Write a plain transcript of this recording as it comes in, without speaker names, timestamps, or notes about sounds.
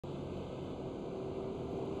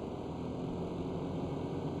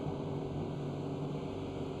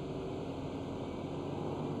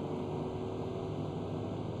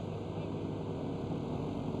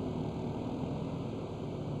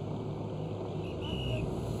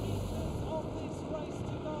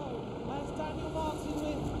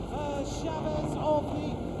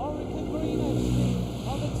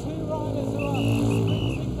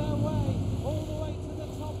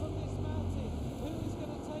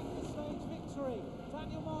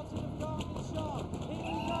Daniel Martin of Garmin Sharp. Here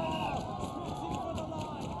we go now, sprinting for the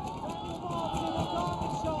line. Daniel Martin of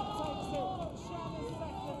Garmin Sharp takes it. Chaves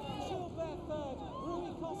second, Gilbert third, Rui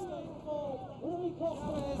Costa in fourth. Rui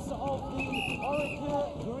Costa is of the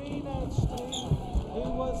Orica GreenEdge team, who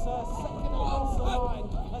was second across the line.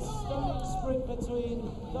 A stunning sprint between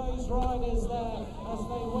those riders there as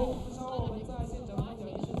they went.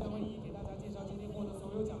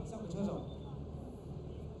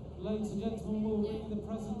 Ladies and gentlemen, we'll read the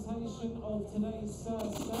presentation of today's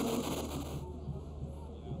stage.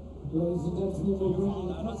 Ladies and gentlemen, we'll bring you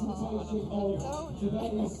the presentation of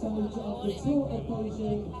today's stage of the Tour of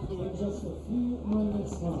Beijing in just a few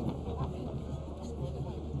moments' time.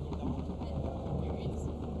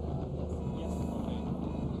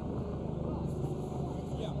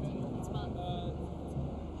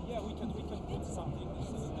 We can put something.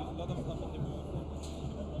 There's a lot of stuff on the move.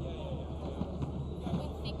 I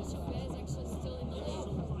think Gilbert is actually still in the lead.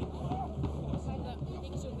 I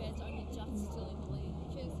think Gilbert's only just still in the lead.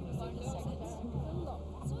 Just bonus seconds.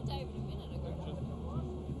 I saw David a minute ago.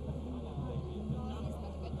 He's not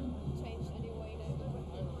going to change anyway. But I'm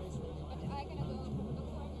going to go from the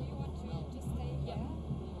front. You want to just stay here?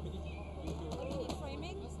 What do you need,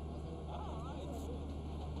 framing?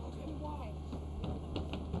 Why?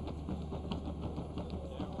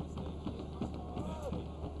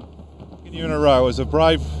 You in a row. It was a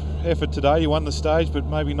brave effort today. You won the stage, but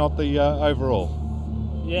maybe not the overall.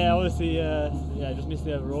 Yeah, obviously, just missed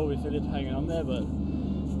the overall with Philippe hanging on there, but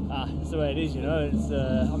it's the way it is, you know. It's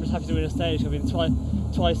I'm just happy to win a stage. I've been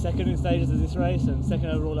twice second in stages of this race and second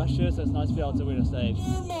overall last year, so it's nice to be able to win a stage.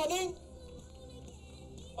 Good morning.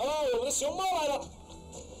 Oh, this your mother.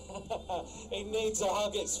 He needs a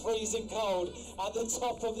hug. It's freezing cold at the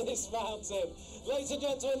top of this mountain. Ladies and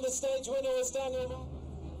gentlemen, the stage winner is Daniel.